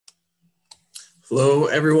Hello,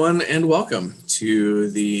 everyone, and welcome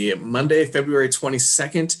to the Monday, February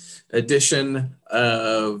 22nd edition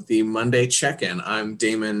of the Monday Check-In. I'm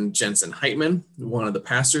Damon Jensen Heitman, one of the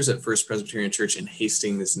pastors at First Presbyterian Church in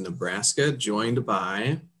Hastings, Nebraska, joined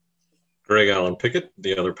by Greg Allen Pickett,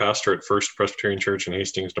 the other pastor at First Presbyterian Church in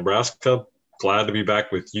Hastings, Nebraska. Glad to be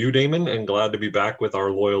back with you, Damon, and glad to be back with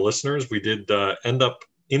our loyal listeners. We did end up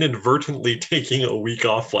inadvertently taking a week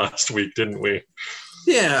off last week, didn't we?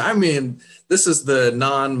 Yeah, I mean, this is the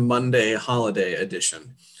non-Monday holiday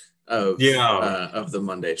edition of the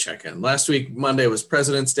Monday Check-In. Last week, Monday was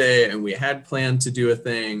President's Day, and we had planned to do a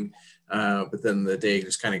thing, but then the day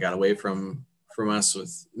just kind of got away from us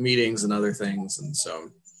with meetings and other things,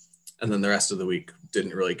 and then the rest of the week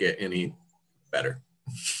didn't really get any better.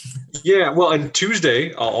 Yeah, well, and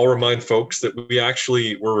Tuesday, I'll remind folks that we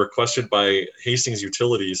actually were requested by Hastings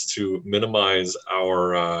Utilities to minimize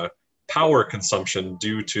our power consumption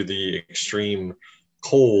due to the extreme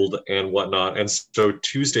cold and whatnot. And so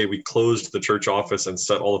Tuesday we closed the church office and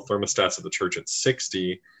set all the thermostats at the church at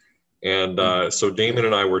 60. And so Damon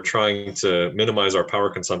and I were trying to minimize our power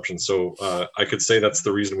consumption. So I could say that's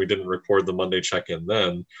the reason we didn't record the Monday check-in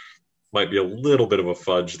then. Might be a little bit of a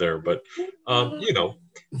fudge there, but you know.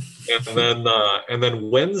 And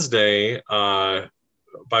then Wednesday,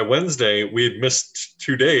 by Wednesday, we had missed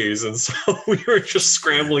 2 days, and so we were just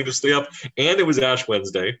scrambling to stay up. And it was Ash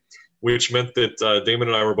Wednesday, which meant that Damon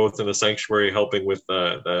and I were both in the sanctuary helping with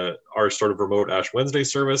our sort of remote Ash Wednesday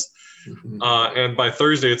service. Mm-hmm. And by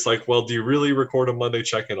Thursday, it's like, well, do you really record a Monday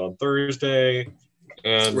check-in on Thursday?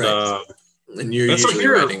 And right. And you're usually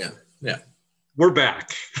writing it. Yeah. We're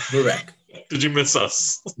back. We're back. Did you miss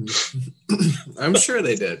us? I'm sure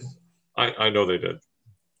they did. I know they did.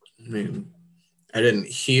 I mean, I didn't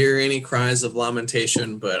hear any cries of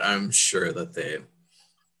lamentation, but I'm sure that they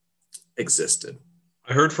existed.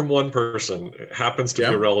 I heard from one person. It happens to be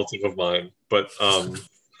a relative of mine, but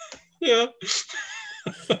yeah.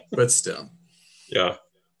 But still. Yeah.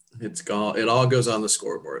 It all goes on the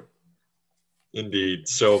scoreboard. Indeed.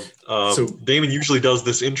 So Damon usually does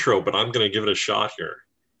this intro, but I'm going to give it a shot here.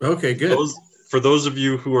 Okay, good. For those of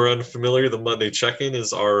you who are unfamiliar, the Monday Check-In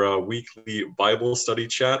is our weekly Bible study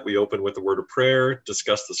chat. We open with a word of prayer,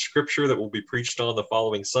 discuss the scripture that will be preached on the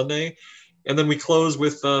following Sunday, and then we close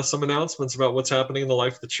with some announcements about what's happening in the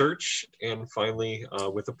life of the church, and finally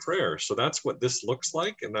with a prayer. So that's what this looks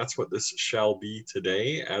like, and that's what this shall be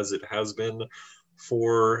today, as it has been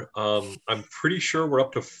for, I'm pretty sure we're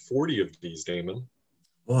up to 40 of these, Damon.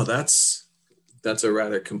 Well, that's a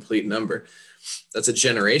rather complete number. That's a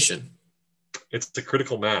generation. It's a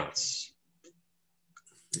critical mass.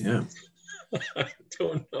 Yeah. I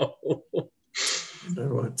don't know. I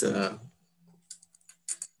wonder what I'm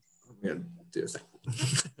going to do.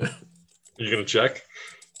 You going to check?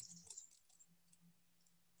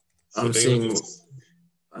 I'm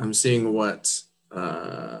seeing what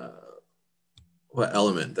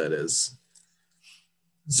element that is.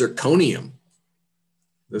 Zirconium.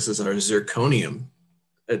 This is our zirconium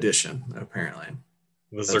edition, apparently.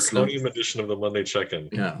 The zirconium edition of the Monday Check-In.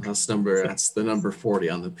 Yeah, that's the number 40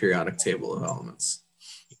 on the periodic table of elements.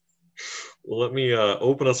 Well, let me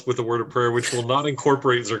open us with a word of prayer, which will not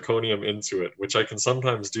incorporate zirconium into it, which I can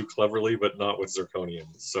sometimes do cleverly, but not with zirconium.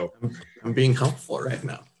 So I'm being helpful right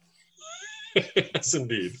now. Yes,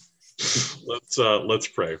 indeed. Let's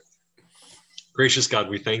pray. Gracious God,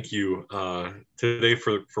 we thank you today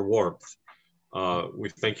for warmth. We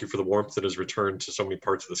thank you for the warmth that has returned to so many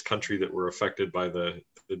parts of this country that were affected by the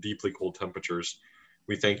deeply cold temperatures.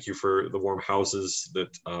 We thank you for the warm houses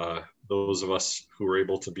that those of us who were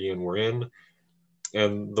able to be in were in,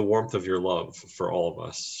 and the warmth of your love for all of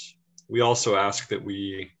us. We also ask that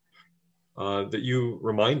that you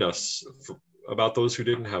remind us about those who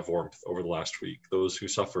didn't have warmth over the last week, those who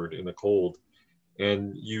suffered in the cold,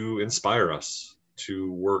 and you inspire us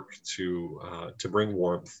to work to bring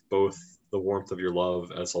warmth, both the warmth of your love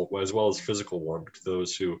as well as physical warmth to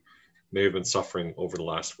those who may have been suffering over the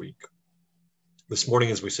last week. This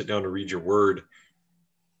morning, as we sit down to read your word,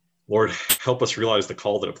 Lord, help us realize the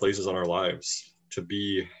call that it places on our lives to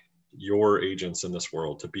be your agents in this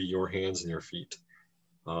world, to be your hands and your feet,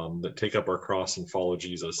 that take up our cross and follow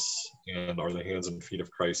Jesus and are the hands and feet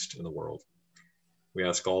of Christ in the world. We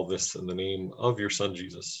ask all of this in the name of your Son,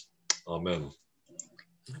 Jesus. Amen.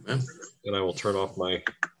 Amen. And I will turn off my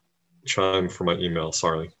chime for my email.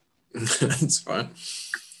 Sorry. That's fine.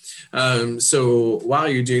 So while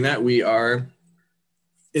you're doing that, we are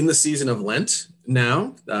in the season of Lent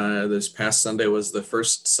now. This past Sunday was the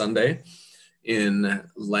first Sunday in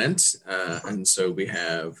Lent. And so we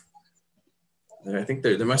have I think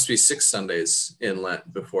there must be 6 Sundays in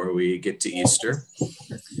Lent before we get to Easter.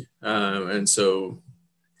 And so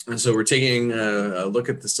we're taking a look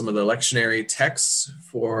at some of the lectionary texts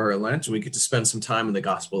for Lent, and we get to spend some time in the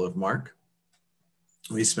Gospel of Mark.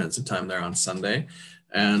 We spent some time there on Sunday,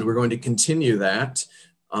 and we're going to continue that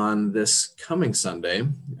on this coming Sunday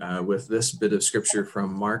with this bit of scripture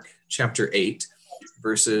from Mark chapter 8,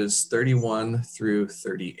 verses 31 through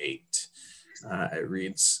 38. It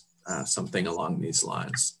reads something along these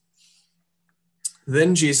lines.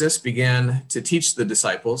 Then Jesus began to teach the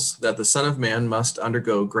disciples that the Son of Man must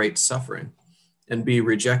undergo great suffering and be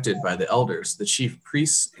rejected by the elders, the chief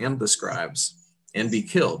priests, and the scribes, and be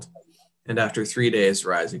killed, and after 3 days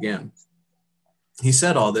rise again. He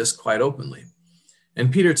said all this quite openly.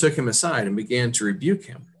 And Peter took him aside and began to rebuke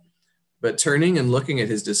him. But turning and looking at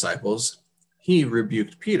his disciples, he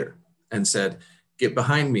rebuked Peter and said, "Get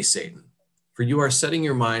behind me, Satan, for you are setting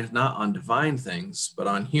your mind not on divine things, but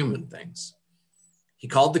on human things." He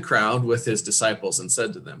called the crowd with his disciples and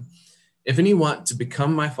said to them, "If any want to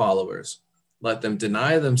become my followers, let them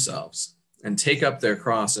deny themselves and take up their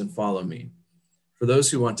cross and follow me. For those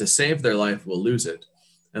who want to save their life will lose it,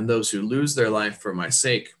 and those who lose their life for my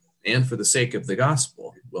sake and for the sake of the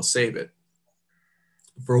gospel will save it.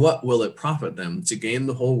 For what will it profit them to gain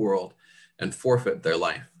the whole world and forfeit their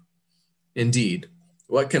life? Indeed,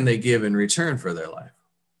 what can they give in return for their life?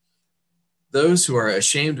 Those who are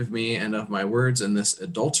ashamed of me and of my words in this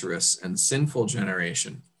adulterous and sinful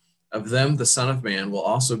generation, of them the Son of Man will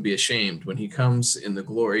also be ashamed when he comes in the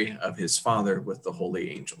glory of his Father with the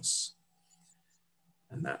holy angels."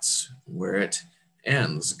 And that's where it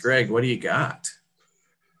ends. Greg, what do you got?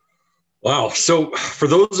 Wow. So for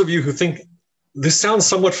those of you who think this sounds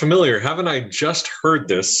somewhat familiar, haven't I just heard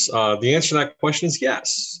this? The answer to that question is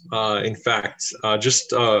yes. In fact, just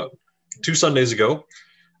 2 Sundays ago,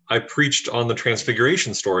 I preached on the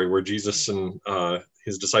Transfiguration story where Jesus and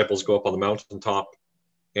his disciples go up on the mountaintop,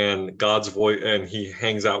 and God's voice, and he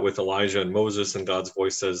hangs out with Elijah and Moses, and God's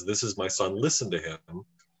voice says, "This is my son, listen to him."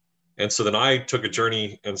 And so then I took a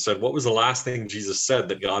journey and said, what was the last thing Jesus said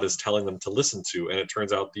that God is telling them to listen to? And it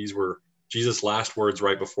turns out these were Jesus' last words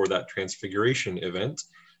right before that Transfiguration event.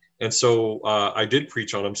 And so I did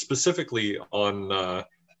preach on them, specifically on the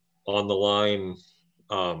line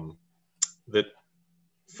that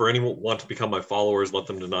for anyone who want to become my followers, let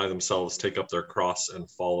them deny themselves, take up their cross, and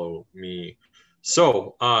follow me.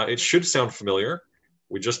 So it should sound familiar.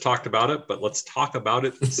 We just talked about it, but let's talk about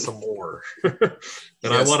it some more. And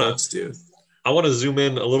yes, I want to zoom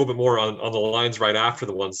in a little bit more on the lines right after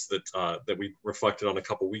the ones that we reflected on a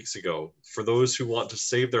couple weeks ago. For those who want to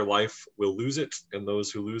save their life will lose it, and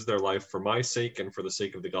those who lose their life for my sake and for the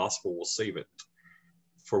sake of the gospel will save it.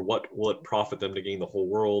 For what will it profit them to gain the whole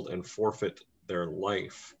world and forfeit their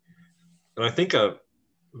life? And I think a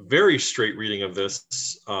very straight reading of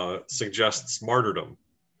this suggests martyrdom,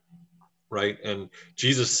 right? And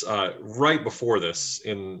Jesus, right before this,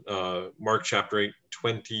 in Mark chapter 8,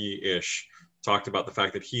 20-ish, talked about the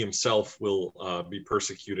fact that he himself will be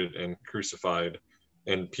persecuted and crucified.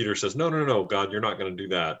 And Peter says, no, God, you're not going to do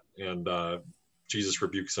that. And Jesus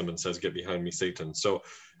rebukes him and says, "Get behind me, Satan." So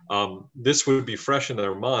this would be fresh in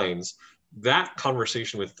their minds. That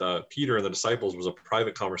conversation with Peter and the disciples was a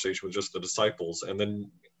private conversation with just the disciples. And then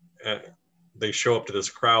they show up to this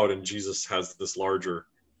crowd, and Jesus has this larger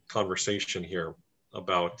conversation here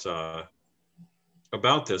about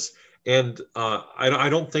this. And I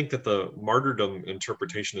don't think that the martyrdom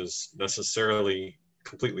interpretation is necessarily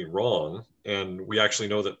completely wrong. And we actually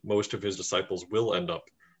know that most of his disciples will end up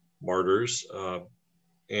martyrs.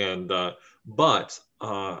 But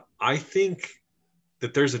I think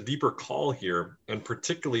that there's a deeper call here, and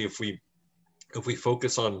particularly if we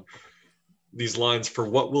focus on these lines, for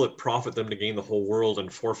what will it profit them to gain the whole world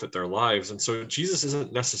and forfeit their lives? And so Jesus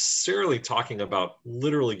isn't necessarily talking about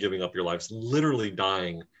literally giving up your lives, literally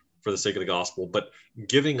dying for the sake of the gospel, but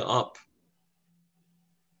giving up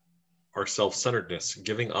our self-centeredness,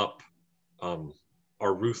 giving up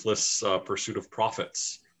our ruthless pursuit of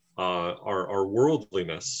profits, our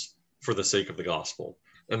worldliness for the sake of the gospel.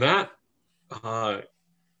 And that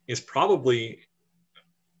is probably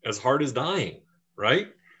as hard as dying,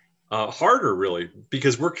 right? Harder, really,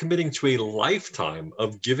 because we're committing to a lifetime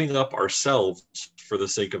of giving up ourselves for the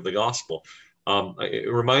sake of the gospel.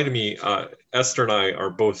 It reminded me, Esther and I are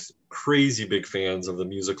both crazy big fans of the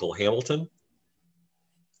musical Hamilton.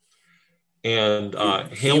 And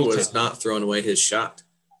he was not throwing away his shot.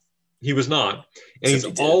 He was not. And he's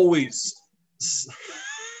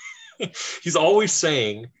always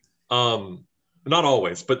saying, not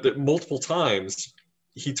always, but multiple times,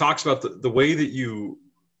 he talks about the way that you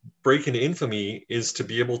break into infamy is to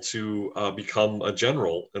be able to become a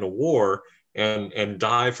general in a war and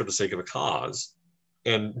die for the sake of a cause.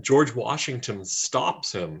 And George Washington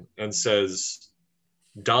stops him and says,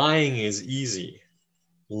 dying is easy,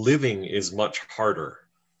 living is much harder.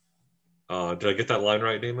 Did I get that line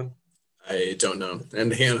right, Damon? I don't know.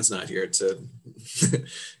 And Hannah's not here to,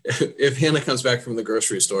 if Hannah comes back from the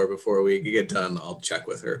grocery store before we get done, I'll check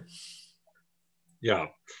with her. Yeah.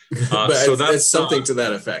 But so that's something to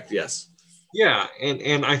that effect. Yes. Yeah.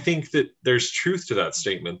 And I think that there's truth to that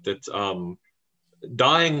statement, that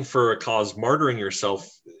dying for a cause, martyring yourself,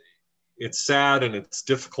 it's sad and it's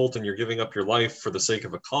difficult and you're giving up your life for the sake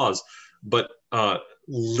of a cause, but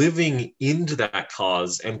living into that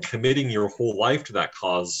cause and committing your whole life to that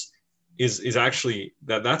cause is actually,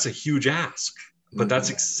 that's a huge ask. But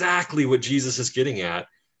that's exactly what Jesus is getting at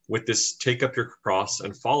with this: take up your cross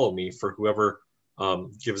and follow me. For whoever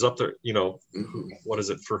gives up their, what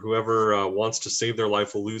is it? For whoever wants to save their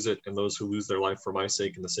life will lose it, and those who lose their life for my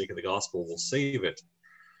sake and the sake of the gospel will save it.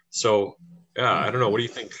 So, yeah, I don't know. What do you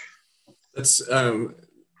think? That's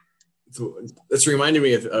reminding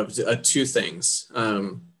me of two things.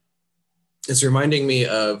 It's reminding me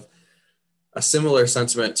of a similar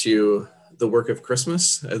sentiment to The Work of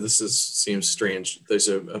Christmas. Seems strange. There's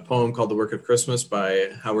a poem called The Work of Christmas by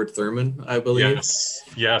Howard Thurman, I believe.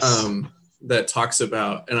 Yes. That talks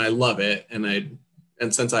about, and I love it. And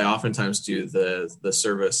since I oftentimes do the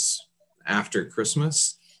service after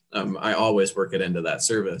Christmas, I always work it into that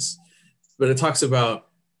service. But it talks about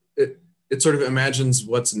it. It sort of imagines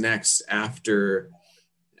what's next after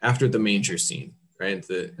the manger scene, right?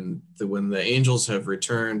 When the angels have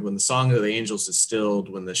returned, when the song of the angels is stilled,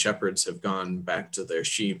 when the shepherds have gone back to their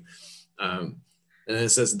sheep, and it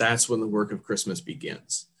says that's when the work of Christmas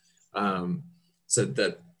begins.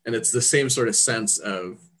 And it's the same sort of sense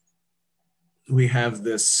of, we have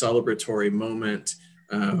this celebratory moment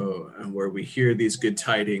where we hear these good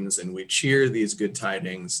tidings and we cheer these good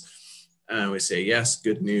tidings. We say, yes,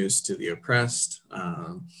 good news to the oppressed,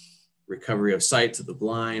 recovery of sight to the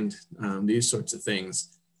blind, these sorts of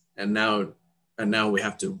things. And now we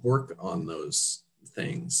have to work on those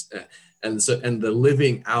things. And the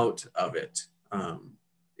living out of it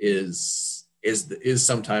is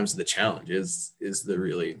sometimes the challenge, is the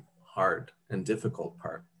really hard and difficult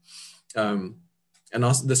part. And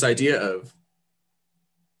also this idea of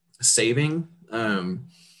saving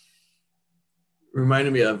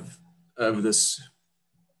reminded me of this.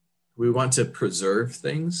 We want to preserve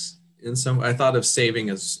things I thought of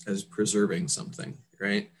saving as preserving something,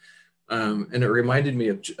 right? And it reminded me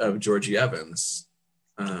of Georgie Evans'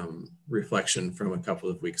 reflection from a couple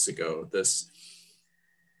of weeks ago.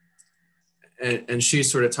 And she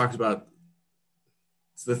sort of talked about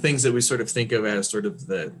the things that we sort of think of as sort of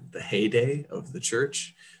the heyday of the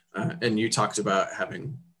church. And you talked about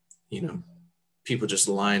having, people just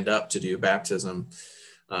lined up to do baptism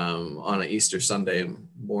on an Easter Sunday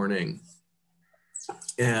morning.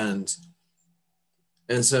 And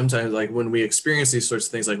sometimes, like, when we experience these sorts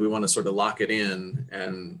of things, like, we want to sort of lock it in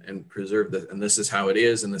and preserve that. And this is how it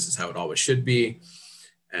is, and this is how it always should be.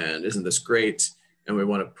 And isn't this great? And we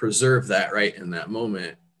want to preserve that right in that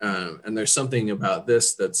moment. And there's something about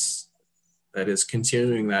this that is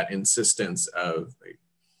continuing that insistence of, like,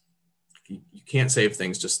 you can't save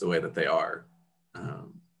things just the way that they are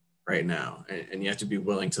right now, and you have to be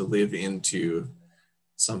willing to live into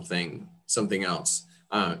something else.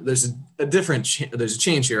 There's a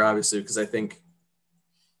change here, obviously, because I think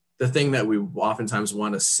the thing that we oftentimes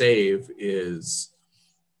want to save is,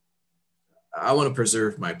 I want to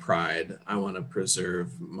preserve my pride. I want to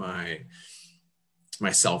preserve my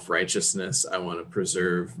self-righteousness. I want to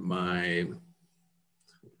preserve my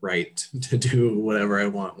right to do whatever I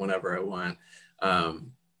want, whenever I want.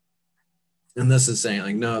 And this is saying,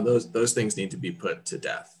 like, no, those things need to be put to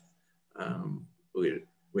death.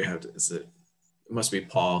 We have to, it must be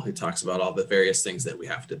Paul who talks about all the various things that we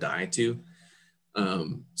have to die to,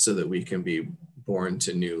 so that we can be born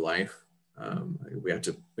to new life. We have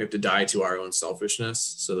to die to our own selfishness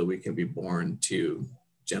so that we can be born to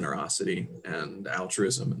generosity and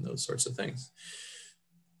altruism and those sorts of things.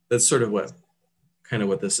 That's sort of what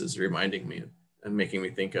this is reminding me and making me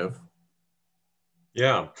think of.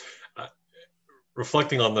 Yeah.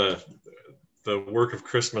 Reflecting on the work of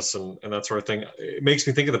Christmas and that sort of thing, it makes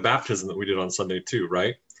me think of the baptism that we did on Sunday too,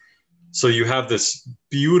 right? So you have this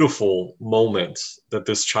beautiful moment that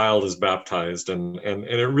this child is baptized, and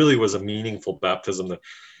it really was a meaningful baptism. That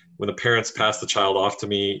when the parents passed the child off to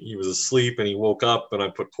me, he was asleep and he woke up and I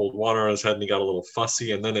put cold water on his head and he got a little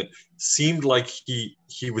fussy. And then it seemed like he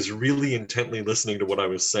was really intently listening to what I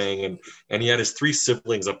was saying. And he had his 3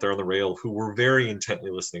 siblings up there on the rail who were very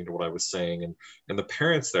intently listening to what I was saying, and the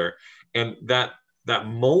parents there. And that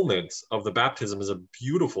moment of the baptism is a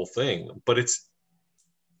beautiful thing, but it's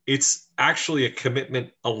actually a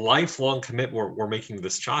commitment, a lifelong commitment we're making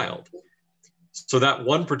this child. So that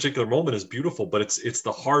one particular moment is beautiful, but it's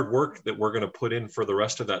the hard work that we're going to put in for the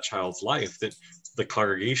rest of that child's life, that the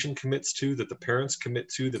congregation commits to, that the parents commit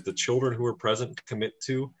to, that the children who are present commit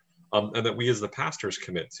to, and that we as the pastors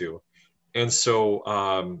commit to. And so,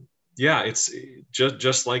 it's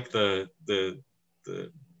just like the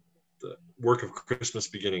work of Christmas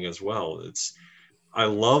beginning as well. I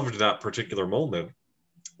loved that particular moment,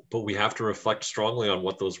 but we have to reflect strongly on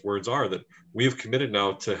what those words are, that we have committed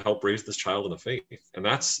now to help raise this child in the faith. And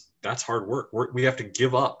that's hard work. We have to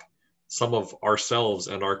give up some of ourselves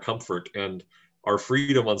and our comfort and our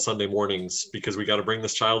freedom on Sunday mornings because we got to bring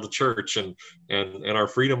this child to church, and our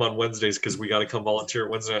freedom on Wednesdays because we got to come volunteer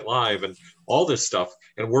at Wednesday Night Live and all this stuff.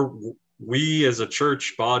 And we as a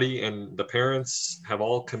church body and the parents have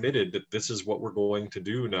all committed that this is what we're going to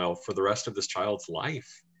do now for the rest of this child's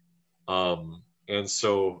life. And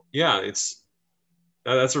so, that's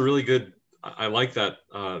a really good, I like that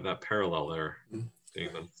parallel there,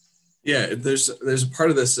 Damon. Yeah, there's a part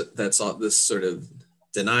of this that's all this sort of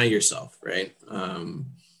deny yourself, right?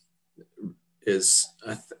 Is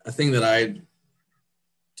a thing that I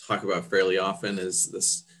talk about fairly often is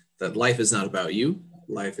this, that life is not about you.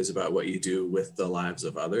 Life is about what you do with the lives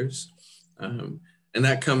of others. And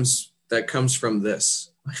that comes from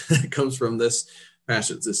this, it comes from this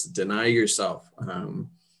passage, this deny yourself,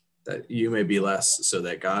 that you may be less so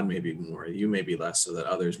that God may be more, you may be less so that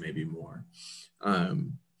others may be more.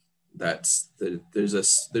 There's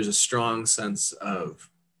a strong sense of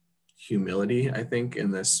humility, I think,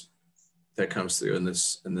 in this, that comes through in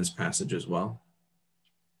this passage as well.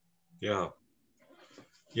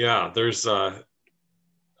 There's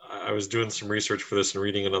I was doing some research for this and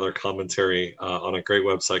reading another commentary on a great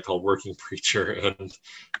website called Working Preacher, and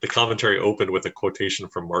the commentary opened with a quotation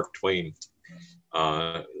from Mark Twain.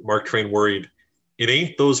 Mark Twain worried, "It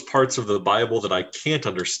ain't those parts of the Bible that I can't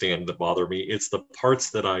understand that bother me. It's the parts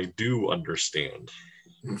that I do understand."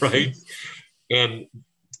 Right? And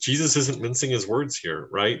Jesus isn't mincing his words here,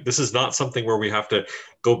 right? This is not something where we have to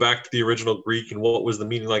go back to the original Greek and what was the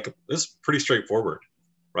meaning. Like, this is pretty straightforward,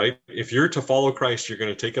 right? If you're to follow Christ, you're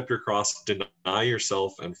going to take up your cross, deny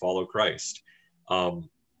yourself, and follow Christ.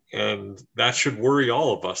 And that should worry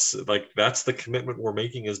all of us. Like, that's the commitment we're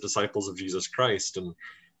making as disciples of Jesus Christ. And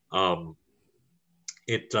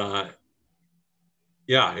it's a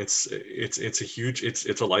huge,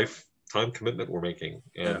 it's a lifetime commitment we're making.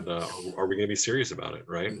 And are we going to be serious about it,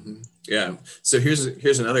 right? Mm-hmm. Yeah. So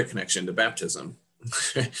here's another connection to baptism.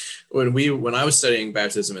 When I was studying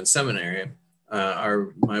baptism in seminary,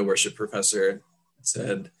 my worship professor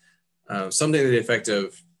said something to the effect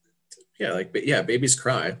of, babies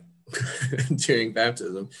cry during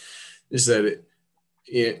baptism. He said,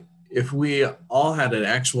 if we all had an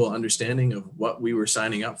actual understanding of what we were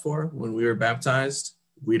signing up for when we were baptized,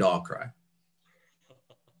 we'd all cry.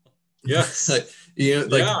 Yes.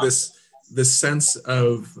 This sense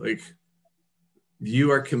of like,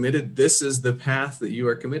 you are committed. This is the path that you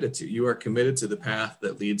are committed to. You are committed to the path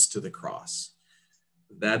that leads to the cross.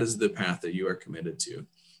 That is the path that you are committed to.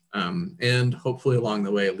 And hopefully along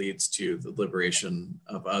the way, it leads to the liberation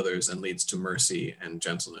of others and leads to mercy and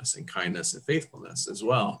gentleness and kindness and faithfulness as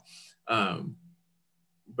well.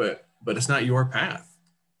 But it's not your path.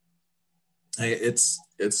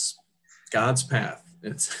 It's God's path.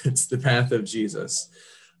 It's the path of Jesus.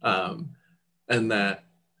 And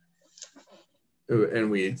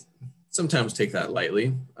we sometimes take that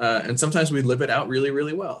lightly. And sometimes we live it out really,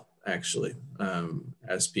 really well, actually,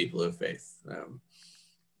 as people of faith.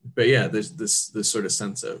 But yeah, there's this sort of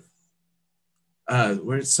sense of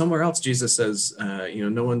where somewhere else Jesus says,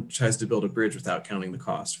 no one tries to build a bridge without counting the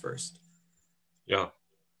cost first. Yeah.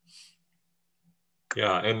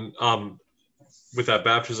 And with that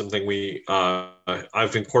baptism thing,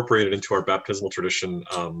 I've incorporated into our baptismal tradition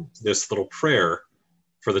this little prayer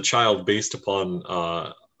for the child based upon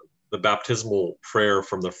the baptismal prayer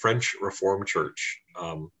from the French Reformed Church.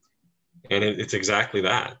 And it's exactly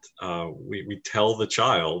that. We tell the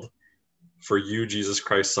child, "For you, Jesus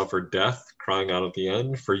Christ suffered death, crying out at the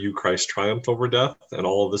end. For you, Christ triumphed over death, and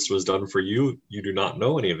all of this was done for you. You do not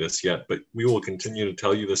know any of this yet, but we will continue to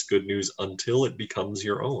tell you this good news until it becomes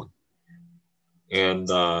your own." And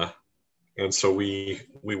And so we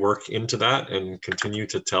work into that and continue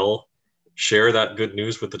to share that good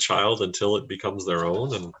news with the child until it becomes their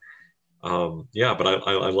own. And but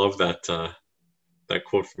I love that that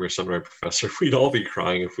quote from your seminary professor. We'd all be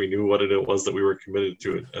crying if we knew what it was that we were committed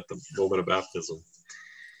to at the moment of baptism.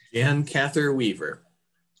 Jan Cather Weaver.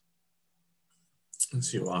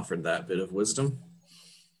 She offered that bit of wisdom.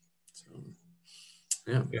 So,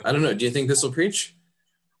 yeah, I don't know. Do you think this will preach?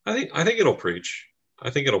 I think it'll preach. I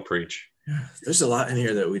think it'll preach. Yeah, there's a lot in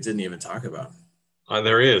here that we didn't even talk about.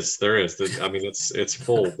 There is. I mean, it's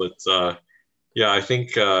full, but yeah, I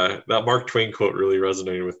think that Mark Twain quote really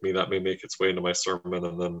resonated with me. That may make its way into my sermon,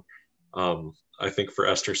 and then I think for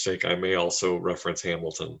Esther's sake, I may also reference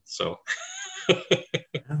Hamilton. So,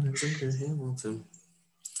 Alexander Hamilton.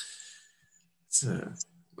 It's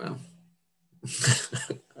well,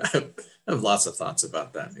 I have lots of thoughts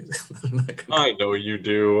about that. I know you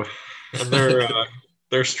do, and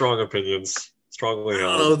they're strong opinions, strongly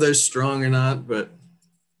held. I don't know if they're strong or not, but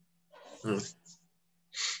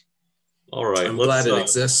all right. I'm glad it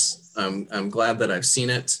exists. I'm glad that I've seen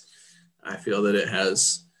it. I feel that it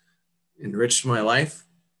has enriched my life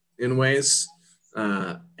in ways,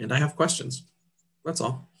 and I have questions. That's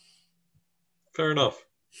all. Fair enough.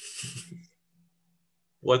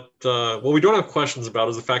 What we don't have questions about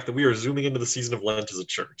is the fact that we are zooming into the season of Lent as a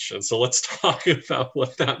church, and so let's talk about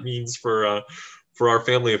what that means for our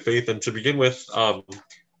family of faith. And to begin with,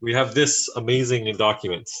 we have this amazing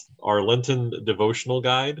document, our Lenten devotional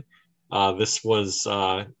guide. This was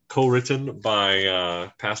co-written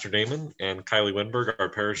by Pastor Damon and Kylie Wenberg, our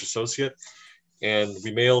parish associate, and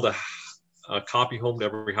we mailed a copy home to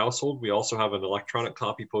every household. We also have an electronic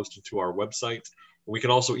copy posted to our website. We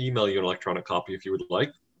can also email you an electronic copy if you would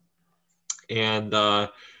like. And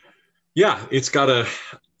it's got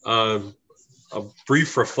a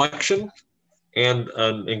brief reflection and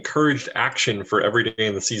an encouraged action for every day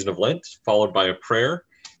in the season of Lent, followed by a prayer.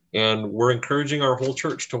 And we're encouraging our whole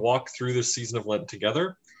church to walk through this season of Lent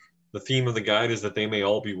together. The theme of the guide is that they may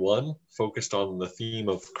all be one, focused on the theme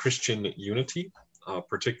of Christian unity,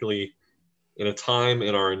 particularly in a time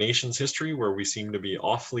in our nation's history where we seem to be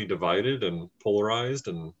awfully divided and polarized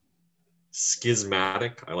and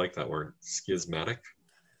schismatic. I like that word, schismatic.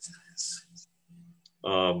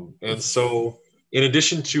 And so in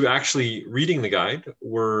addition to actually reading the guide,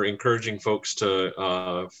 we're encouraging folks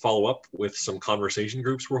to follow up with some conversation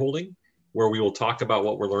groups we're holding, where we will talk about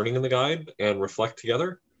what we're learning in the guide and reflect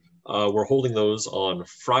together. We're holding those on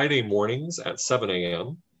Friday mornings at 7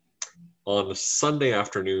 a.m., on Sunday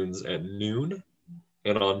afternoons at noon,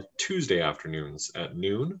 and on Tuesday afternoons at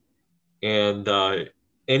noon. And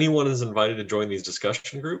anyone is invited to join these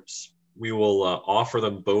discussion groups. We will offer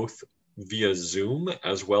them both via Zoom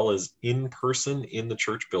as well as in person in the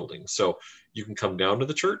church building. So you can come down to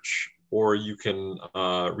the church, or you can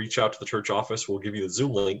reach out to the church office. We'll give you the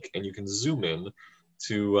Zoom link and you can Zoom in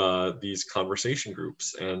to these conversation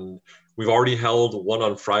groups. And we've already held one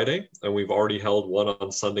on Friday, and we've already held one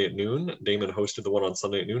on Sunday at noon. Damon hosted the one on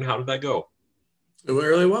Sunday at noon. How did that go? It went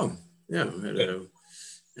really well. Yeah, we had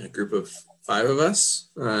a group of 5 of us.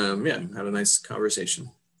 Had a nice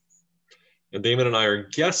conversation. And Damon and I are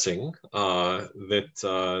guessing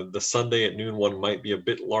that the Sunday at noon one might be a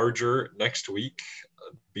bit larger next week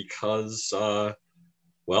because,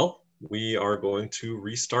 we are going to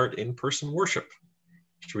restart in-person worship.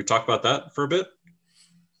 Should we talk about that for a bit?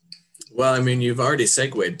 Well, I mean, you've already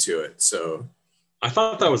segued to it, so. I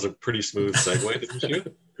thought that was a pretty smooth segue, didn't you?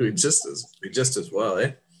 we just as well,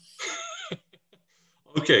 eh?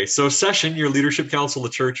 Okay, so Session, your leadership council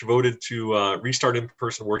of the church, voted to restart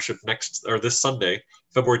in-person worship this Sunday,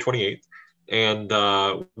 February 28th.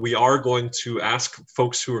 And we are going to ask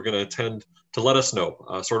folks who are going to attend to let us know,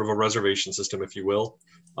 sort of a reservation system, if you will.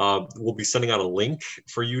 We'll be sending out a link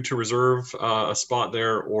for you to reserve a spot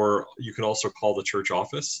there, or you can also call the church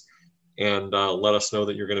office and let us know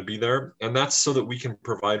that you're going to be there. And that's so that we can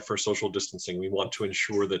provide for social distancing. We want to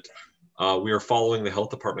ensure that we are following the health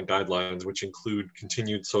department guidelines, which include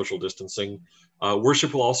continued social distancing.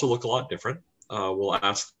 Worship will also look a lot different. We'll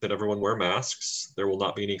ask that everyone wear masks. There will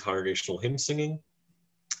not be any congregational hymn singing.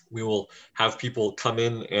 We will have people come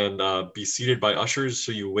in and be seated by ushers,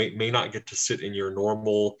 so you may not get to sit in your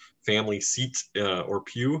normal family seat or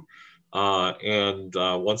pew. And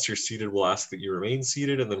once you're seated, we'll ask that you remain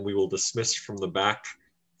seated, and then we will dismiss from the back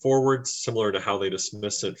forwards, similar to how they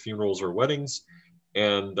dismiss at funerals or weddings.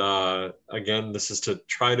 And again, this is to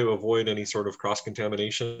try to avoid any sort of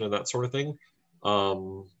cross-contamination and that sort of thing.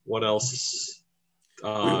 What else?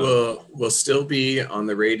 We'll still be on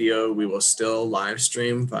the radio. We will still live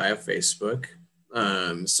stream via Facebook.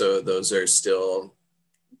 So those are still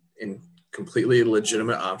completely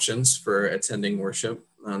legitimate options for attending worship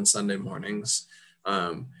on Sunday mornings.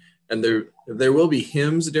 And there will be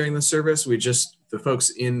hymns during the service. The folks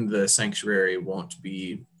in the sanctuary won't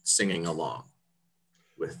be singing along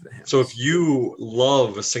with the hymns. So if you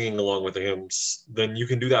love singing along with the hymns, then you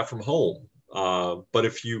can do that from home. But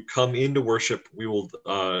if you come into worship, we will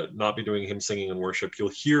not be doing hymn singing and worship. You'll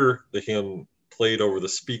hear the hymn played over the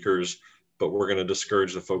speakers, but we're going to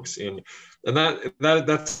discourage the folks in. And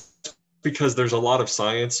that's because there's a lot of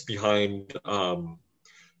science behind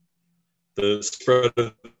the spread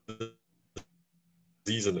of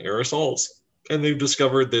disease and aerosols. And they've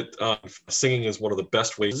discovered that singing is one of the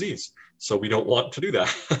best ways to disease. So we don't want to do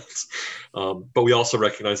that. But we also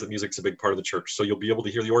recognize that music's a big part of the church. So you'll be able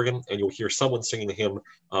to hear the organ and you'll hear someone singing a hymn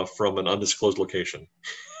from an undisclosed location.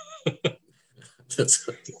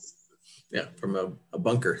 Yeah, from a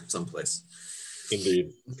bunker someplace.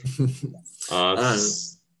 Indeed.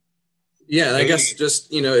 Yeah, I guess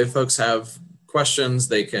just, if folks have questions,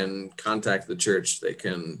 they can contact the church. They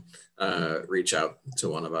can reach out to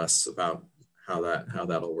one of us about how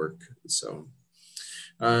that'll work. So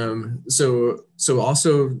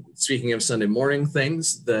also speaking of Sunday morning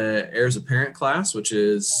things, the Heirs Apparent class, which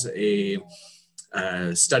is a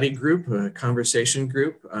study group, a conversation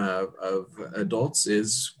group of adults,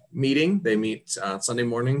 is meeting. They meet Sunday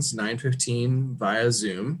mornings, 9:15 via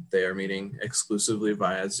Zoom. They are meeting exclusively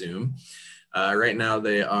via Zoom. Right now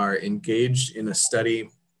they are engaged in a study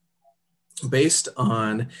based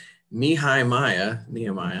on Nehemiah,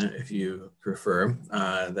 if you prefer,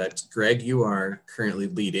 that Greg, you are currently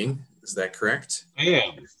leading. Is that correct? I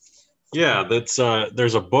am. Yeah, that's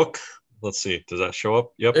there's a book. Let's see. Does that show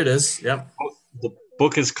up? Yep. It is. Yep. The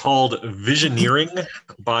book is called Visioneering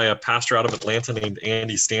by a pastor out of Atlanta named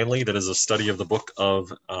Andy Stanley. That is a study of the book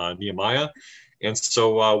of Nehemiah. And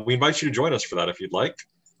so we invite you to join us for that if you'd like.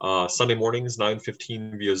 Sunday mornings,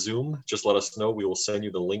 9:15 via Zoom. Just let us know. We will send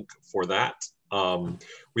you the link for that.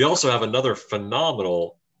 We also have another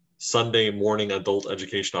phenomenal Sunday morning adult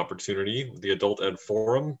education opportunity, the Adult Ed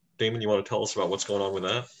Forum. Damon, you want to tell us about what's going on with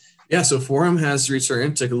that? Yeah, so Forum has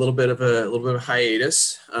returned, took a little bit of a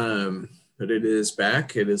hiatus, but it is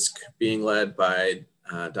back. It is being led by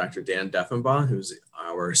Dr. Dan Deffenbaugh, who's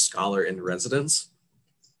our scholar in residence,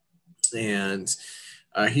 and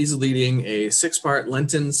he's leading a 6-part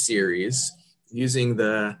Lenten series using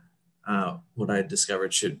the what I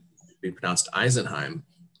discovered should be pronounced Eisenheim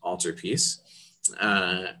altarpiece,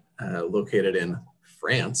 located in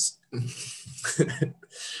France.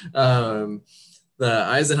 The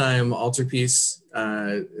Eisenheim altarpiece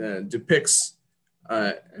has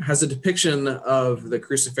a depiction of the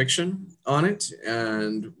crucifixion on it,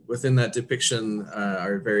 and within that depiction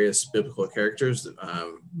are various biblical characters: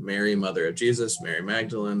 Mary, mother of Jesus, Mary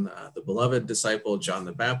Magdalene, the beloved disciple John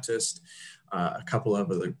the Baptist, a couple of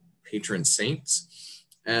other patron saints.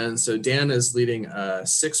 And so Dan is leading a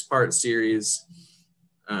 6-part series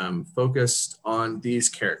focused on these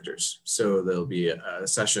characters. So there'll be a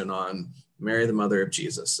session on Mary, the mother of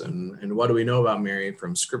Jesus, and what do we know about Mary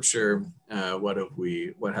from Scripture? What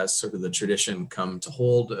has sort of the tradition come to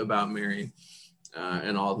hold about Mary,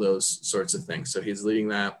 and all those sorts of things. So he's leading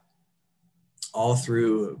that all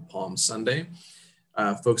through Palm Sunday.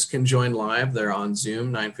 Folks can join live. They're on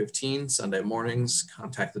Zoom, 9:15 Sunday mornings.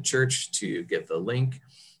 Contact the church to get the link.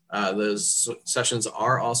 Those sessions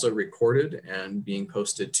are also recorded and being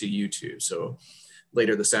posted to YouTube. So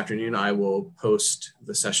later this afternoon, I will post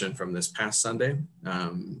the session from this past Sunday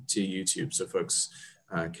to YouTube, so folks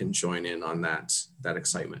can join in on that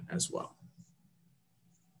excitement as well.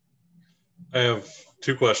 I have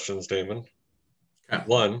 2 questions, Damon. Okay.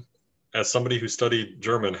 One, as somebody who studied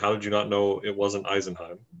German, how did you not know it wasn't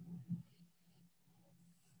Eisenheim?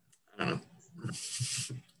 I don't know.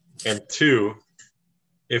 And 2,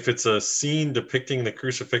 if it's a scene depicting the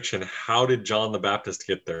crucifixion, how did John the Baptist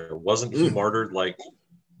get there? Wasn't he martyred like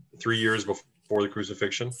 3 years before the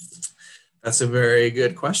crucifixion? That's a very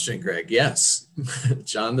good question, Greg. Yes,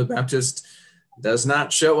 John the Baptist does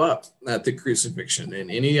not show up at the crucifixion in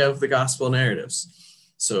any of the gospel narratives.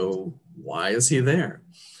 So why is he there?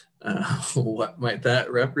 What might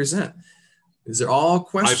that represent? These are all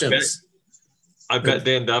questions. I bet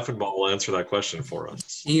Dan Deffenbaugh will answer that question for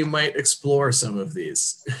us. He might explore some of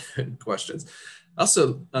these questions.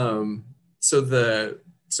 Also, so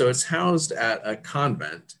it's housed at a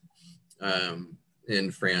convent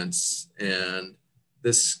in France, and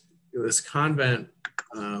this convent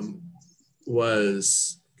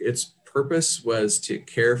its purpose was to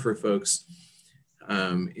care for folks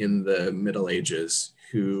in the Middle Ages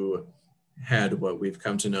who had what we've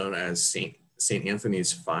come to know as Saint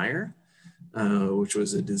Anthony's fire. which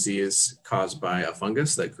was a disease caused by a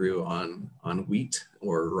fungus that grew on wheat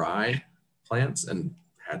or rye plants and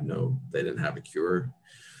they didn't have a cure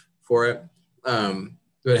for it.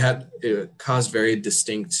 But it caused very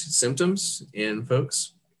distinct symptoms in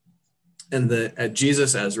folks. And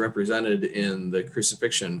Jesus, as represented in the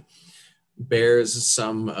crucifixion, bears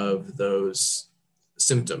some of those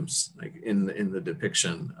symptoms, like in the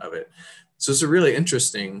depiction of it. So it's a really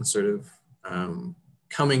interesting sort of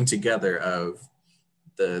coming together of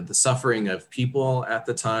the suffering of people at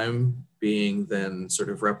the time being then sort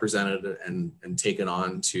of represented and taken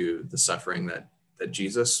on to the suffering that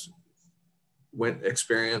Jesus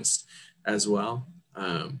experienced as well.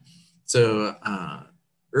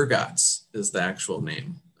 Ergots is the actual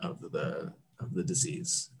name of the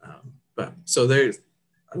disease. But so there,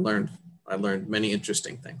 I learned many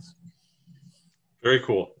interesting things. Very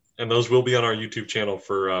cool. And those will be on our YouTube channel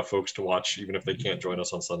for folks to watch, even if they can't join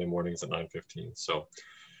us on Sunday mornings at 9:15. So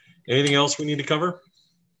anything else we need to cover?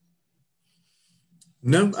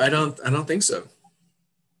 No, I don't think so.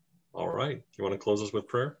 All right. Do you want to close us with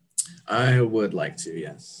prayer? I would like to,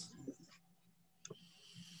 yes.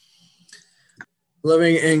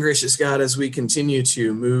 Loving and gracious God, as we continue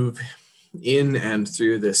to move in and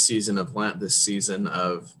through this season of Lent, this season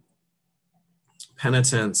of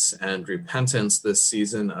penitence and repentance, this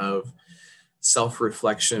season of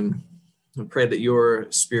self-reflection, I pray that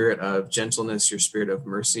your spirit of gentleness, your spirit of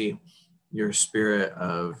mercy, your spirit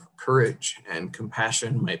of courage and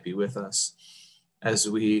compassion might be with us as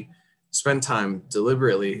we spend time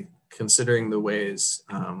deliberately considering the ways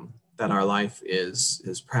that our life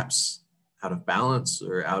is perhaps out of balance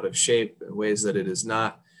or out of shape, ways that it is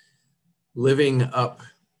not living up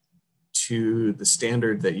to the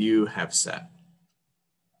standard that you have set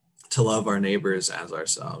to love our neighbors as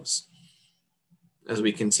ourselves. As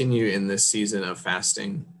we continue in this season of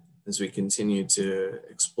fasting, as we continue to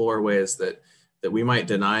explore ways that we might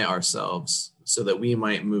deny ourselves so that we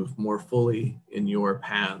might move more fully in your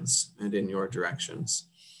paths and in your directions.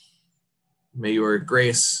 May your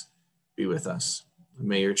grace be with us.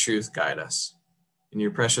 May your truth guide us. In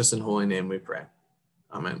your precious and holy name we pray.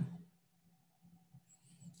 Amen.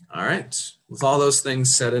 All right. With all those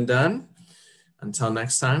things said and done, until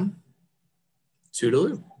next time,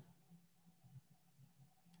 toodaloo.